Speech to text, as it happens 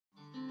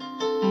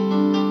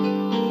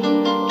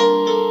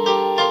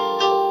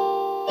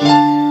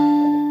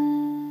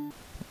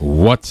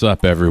What's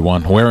up,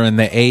 everyone? We're in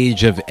the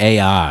age of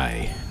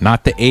AI.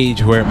 Not the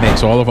age where it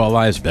makes all of our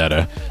lives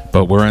better,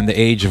 but we're in the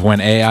age of when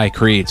AI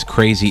creates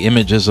crazy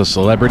images of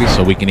celebrities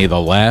so we can either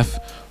laugh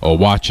or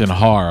watch in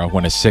horror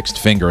when a sixth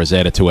finger is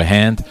added to a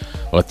hand,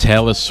 or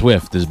Taylor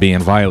Swift is being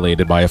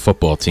violated by a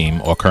football team,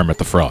 or Kermit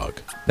the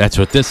Frog. That's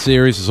what this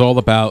series is all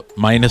about,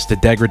 minus the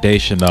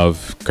degradation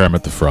of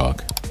Kermit the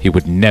Frog. He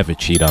would never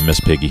cheat on Miss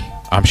Piggy.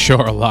 I'm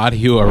sure a lot of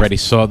you already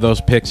saw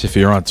those pics if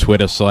you're on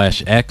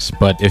Twitter/X,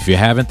 but if you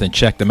haven't, then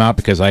check them out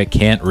because I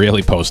can't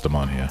really post them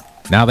on here.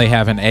 Now they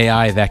have an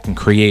AI that can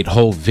create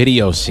whole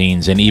video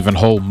scenes and even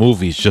whole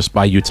movies just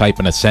by you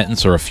typing a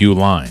sentence or a few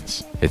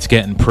lines. It's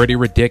getting pretty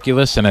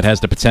ridiculous, and it has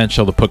the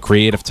potential to put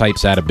creative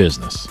types out of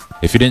business.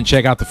 If you didn't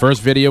check out the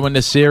first video in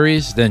this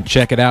series, then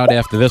check it out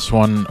after this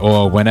one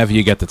or whenever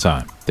you get the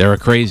time. There are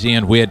crazy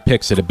and weird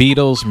pics of the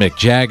Beatles, Mick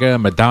Jagger,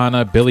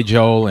 Madonna, Billy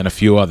Joel, and a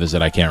few others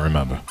that I can't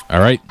remember.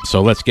 Alright,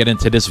 so let's get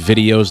into this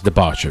video's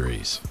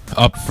debaucheries.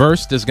 Up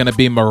first is going to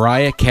be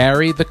Mariah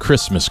Carey, the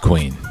Christmas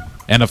Queen.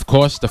 And of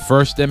course, the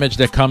first image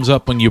that comes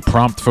up when you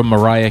prompt for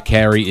Mariah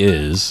Carey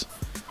is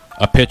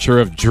a picture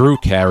of Drew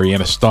Carey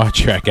in a Star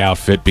Trek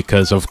outfit,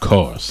 because of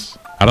course.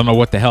 I don't know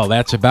what the hell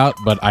that's about,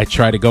 but I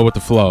try to go with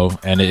the flow,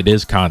 and it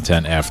is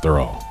content after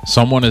all.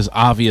 Someone is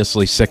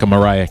obviously sick of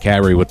Mariah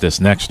Carey with this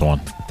next one.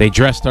 They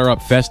dressed her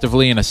up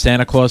festively in a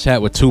Santa Claus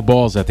hat with two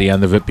balls at the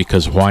end of it,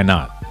 because why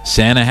not?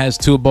 Santa has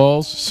two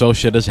balls, so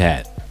should his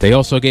hat. They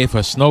also gave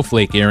her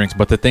snowflake earrings,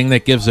 but the thing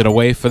that gives it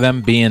away for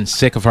them being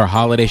sick of her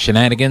holiday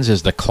shenanigans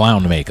is the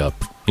clown makeup.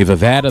 Either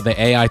that or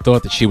the AI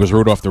thought that she was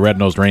Rudolph the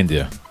Red-Nosed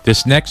Reindeer.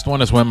 This next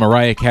one is when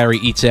Mariah Carey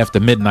eats after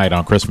midnight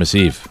on Christmas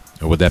Eve.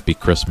 Or would that be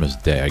Christmas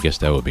Day? I guess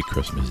that would be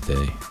Christmas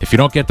Day. If you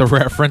don't get the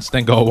reference,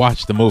 then go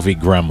watch the movie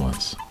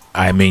Gremlins.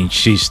 I mean,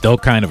 she's still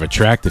kind of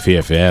attractive here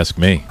if you ask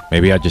me.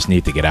 Maybe I just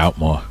need to get out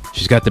more.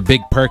 She's got the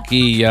big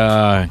perky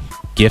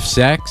gift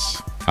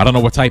sacks. I don't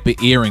know what type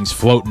of earrings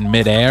float in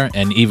midair,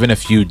 and even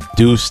if you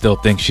do still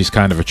think she's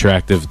kind of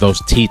attractive,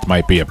 those teeth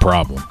might be a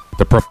problem.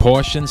 The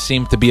proportions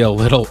seem to be a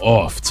little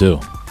off, too.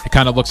 It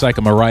kind of looks like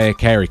a Mariah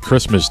Carey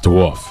Christmas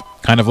dwarf.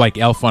 Kind of like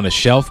Elf on a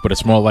Shelf, but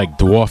it's more like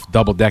dwarf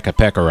double-decker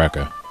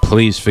pecker-wrecker.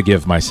 Please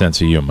forgive my sense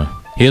of humor.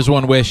 Here's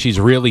one where she's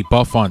really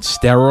buff on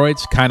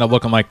steroids, kind of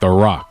looking like The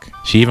Rock.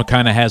 She even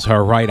kind of has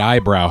her right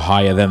eyebrow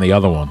higher than the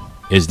other one.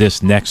 Is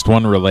this next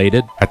one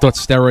related? I thought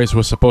steroids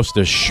were supposed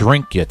to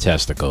shrink your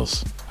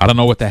testicles. I don't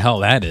know what the hell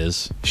that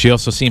is. She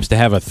also seems to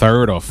have a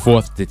third or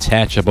fourth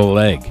detachable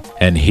leg.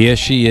 And here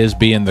she is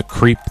being the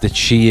creep that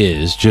she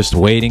is, just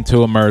waiting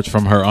to emerge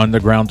from her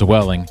underground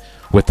dwelling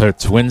with her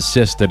twin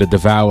sister to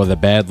devour the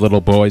bad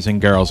little boys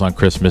and girls on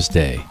Christmas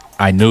Day.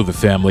 I knew the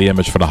family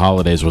image for the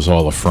holidays was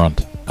all a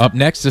front. Up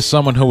next is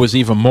someone who was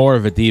even more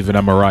of a diva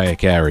than Mariah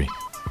Carey.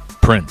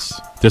 Prince.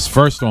 This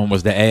first one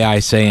was the AI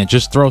saying,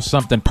 just throw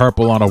something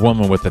purple on a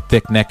woman with a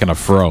thick neck and a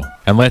fro.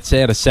 And let's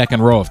add a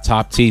second row of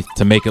top teeth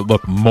to make it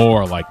look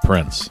more like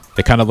Prince.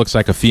 It kind of looks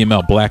like a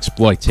female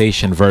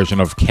blaxploitation version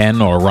of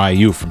Ken or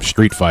Ryu from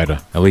Street Fighter.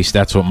 At least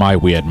that's what my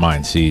weird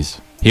mind sees.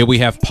 Here we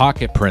have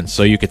Pocket Prince,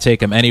 so you could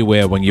take him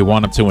anywhere when you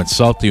want him to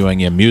insult you in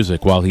your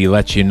music while he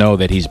lets you know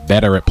that he's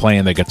better at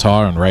playing the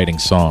guitar and writing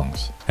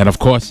songs. And of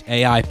course,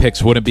 AI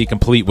pics wouldn't be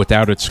complete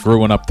without it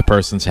screwing up the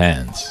person's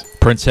hands.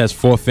 Prince has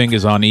 4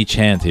 fingers on each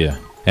hand here.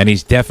 And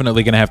he's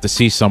definitely going to have to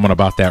see someone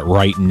about that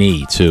right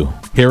knee, too.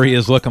 Here he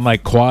is looking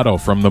like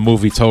Quado from the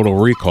movie Total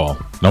Recall.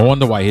 No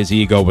wonder why his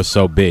ego was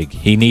so big.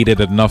 He needed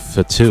enough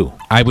for 2.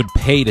 I would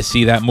pay to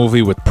see that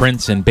movie with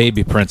Prince and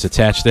Baby Prince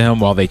attached to him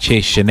while they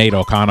chase Sinead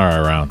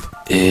O'Connor around.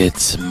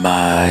 It's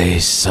my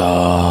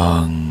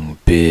song,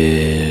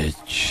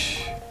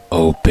 bitch.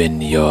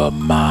 Open your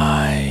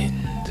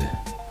mind.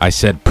 I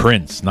said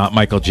Prince, not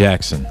Michael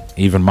Jackson.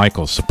 Even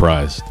Michael's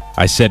surprised.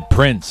 I said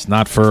Prince,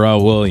 not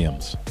Pharrell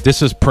Williams.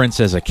 This is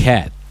Prince as a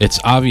cat. It's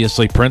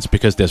obviously Prince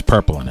because there's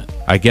purple in it.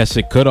 I guess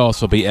it could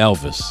also be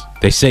Elvis.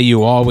 They say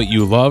you are what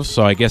you love,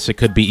 so I guess it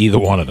could be either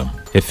one of them.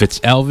 If it's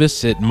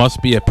Elvis, it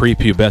must be a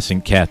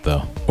prepubescent cat,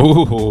 though.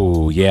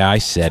 Ooh, yeah, I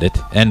said it.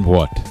 And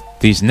what?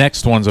 These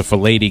next ones are for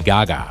Lady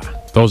Gaga.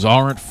 Those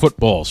aren't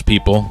footballs,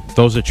 people.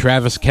 Those are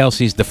Travis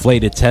Kelce's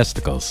deflated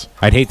testicles.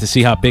 I'd hate to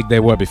see how big they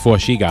were before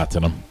she got to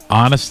them.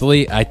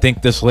 Honestly, I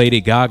think this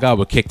Lady Gaga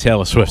would kick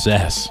Taylor Swift's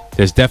ass.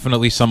 There's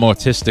definitely some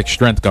autistic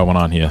strength going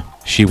on here.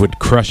 She would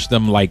crush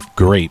them like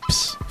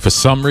grapes. For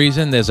some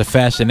reason, there's a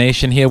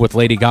fascination here with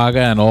Lady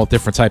Gaga and all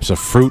different types of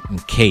fruit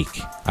and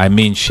cake. I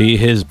mean,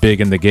 she is big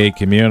in the gay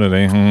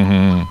community.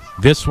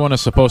 This one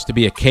is supposed to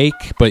be a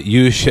cake, but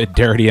use your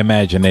dirty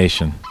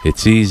imagination.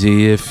 It's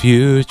easy if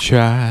you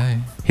try.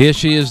 Here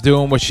she is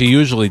doing what she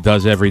usually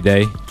does every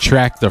day,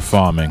 tractor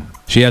farming.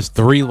 She has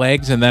 3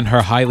 legs, and then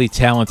her highly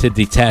talented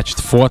detached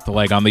 4th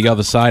leg on the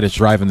other side is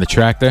driving the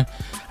tractor,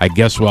 I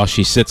guess while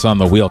she sits on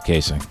the wheel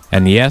casing.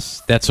 And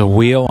yes, that's a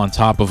wheel on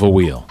top of a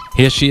wheel.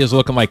 Here she is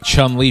looking like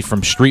Chun-Li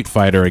from Street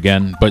Fighter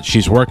again, but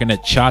she's working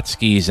at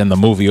Chotsky's in the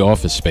movie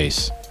Office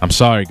Space. I'm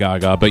sorry,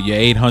 Gaga, but your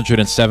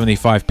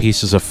 875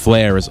 pieces of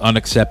flair is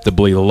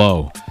unacceptably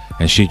low,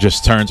 and she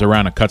just turns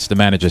around and cuts the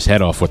manager's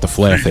head off with the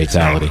flare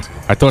fatality.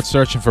 I thought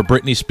searching for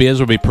Britney Spears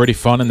would be pretty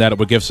fun and that it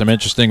would give some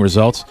interesting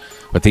results,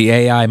 but the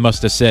AI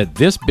must have said,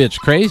 this bitch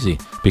crazy,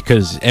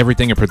 because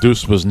everything it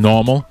produced was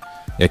normal,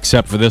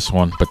 except for this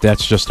one, but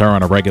that's just her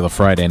on a regular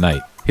Friday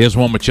night. Here's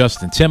one with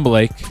Justin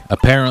Timberlake,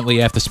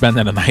 apparently after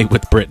spending a night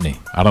with Britney.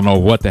 I don't know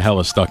what the hell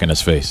is stuck in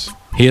his face.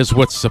 Here's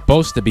what's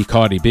supposed to be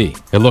Cardi B.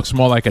 It looks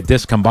more like a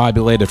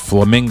discombobulated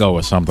flamingo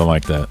or something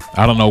like that.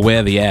 I don't know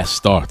where the ass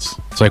starts.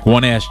 It's like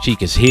one ass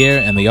cheek is here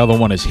and the other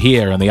one is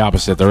here in the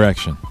opposite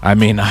direction. I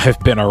mean, I've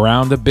been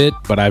around a bit,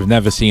 but I've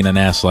never seen an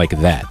ass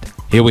like that.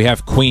 Here we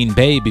have Queen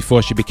Bey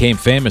before she became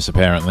famous,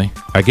 apparently.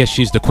 I guess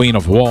she's the queen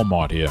of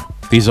Walmart here.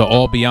 These are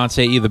all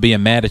Beyonce either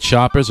being mad at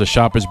shoppers or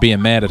shoppers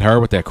being mad at her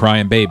with their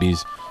crying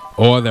babies,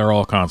 or they're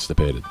all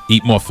constipated.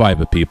 Eat more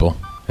fiber, people.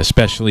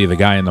 Especially the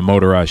guy in the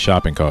motorized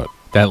shopping cart.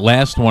 That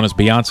last one is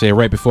Beyonce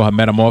right before her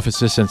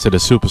metamorphosis into the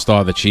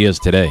superstar that she is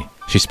today.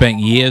 She spent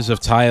years of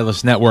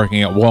tireless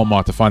networking at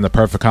Walmart to find the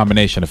perfect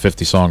combination of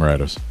 50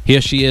 songwriters. Here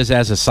she is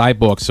as a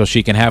cyborg so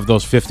she can have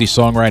those 50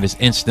 songwriters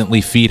instantly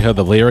feed her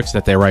the lyrics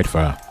that they write for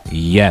her.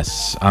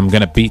 Yes, I'm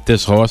gonna beat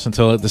this horse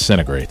until it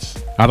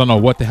disintegrates. I don't know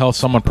what the hell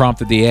someone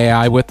prompted the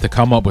AI with to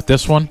come up with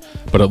this one,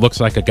 but it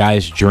looks like a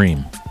guy's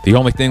dream. The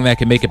only thing that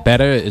can make it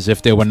better is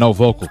if there were no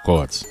vocal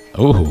cords.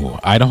 Ooh,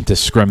 I don't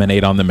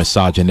discriminate on the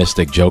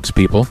misogynistic jokes,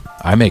 people.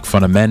 I make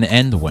fun of men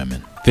and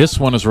women. This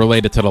one is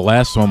related to the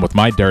last one with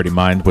my dirty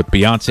mind, with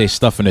Beyonce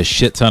stuffing a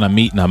shit ton of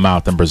meat in her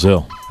mouth in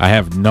Brazil. I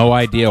have no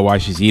idea why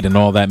she's eating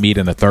all that meat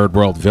in a third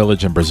world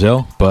village in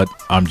Brazil, but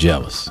I'm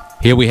jealous.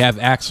 Here we have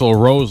Axl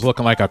Rose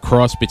looking like a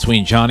cross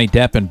between Johnny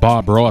Depp and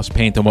Bob Ross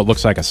painting what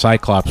looks like a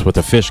cyclops with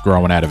a fish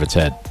growing out of its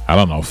head. I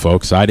don't know,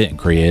 folks. I didn't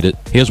create it.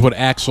 Here's what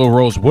Axl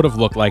Rose would have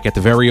looked like at the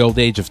very old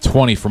age of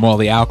 20 from all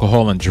the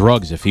alcohol and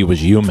drugs if he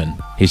was human.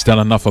 He's done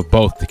enough of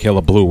both to kill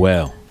a blue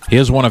whale.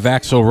 Here's one of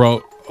Axl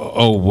Rose.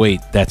 Oh,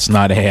 wait, that's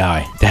not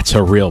AI. That's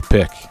a real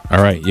pic.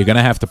 All right, you're going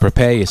to have to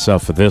prepare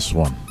yourself for this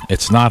one.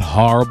 It's not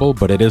horrible,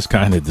 but it is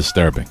kind of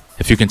disturbing.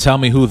 If you can tell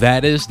me who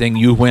that is, then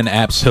you win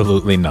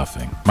absolutely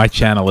nothing. My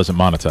channel isn't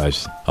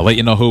monetized. I'll let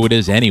you know who it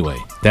is anyway.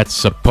 That's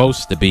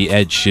supposed to be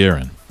Ed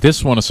Sheeran.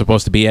 This one is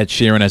supposed to be Ed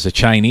Sheeran as a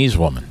Chinese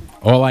woman.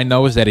 All I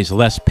know is that he's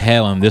less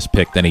pale in this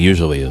pic than he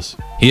usually is.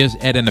 Here's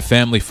Ed in a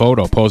family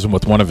photo posing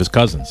with one of his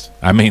cousins.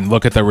 I mean,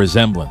 look at the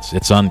resemblance.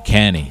 It's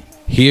uncanny.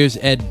 Here's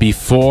Ed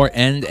before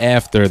and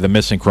after the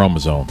missing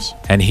chromosomes.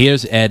 And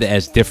here's Ed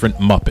as different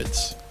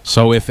Muppets.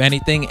 So if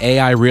anything,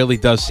 AI really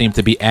does seem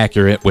to be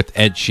accurate with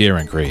Ed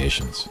Sheeran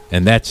creations.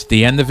 And that's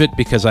the end of it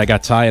because I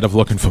got tired of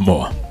looking for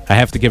more. I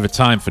have to give it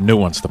time for new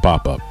ones to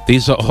pop up.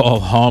 These are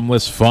all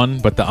harmless fun,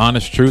 but the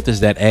honest truth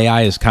is that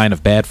AI is kind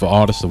of bad for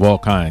artists of all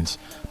kinds.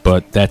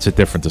 But that's a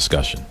different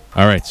discussion.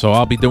 Alright, so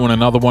I'll be doing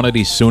another one of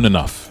these soon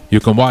enough. You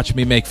can watch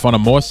me make fun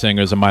of more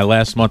singers in my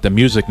last month of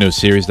music news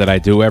series that I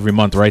do every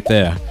month right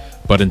there.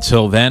 But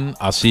until then,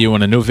 I'll see you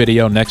in a new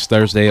video next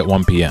Thursday at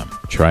 1 p.m.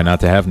 Try not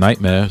to have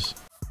nightmares.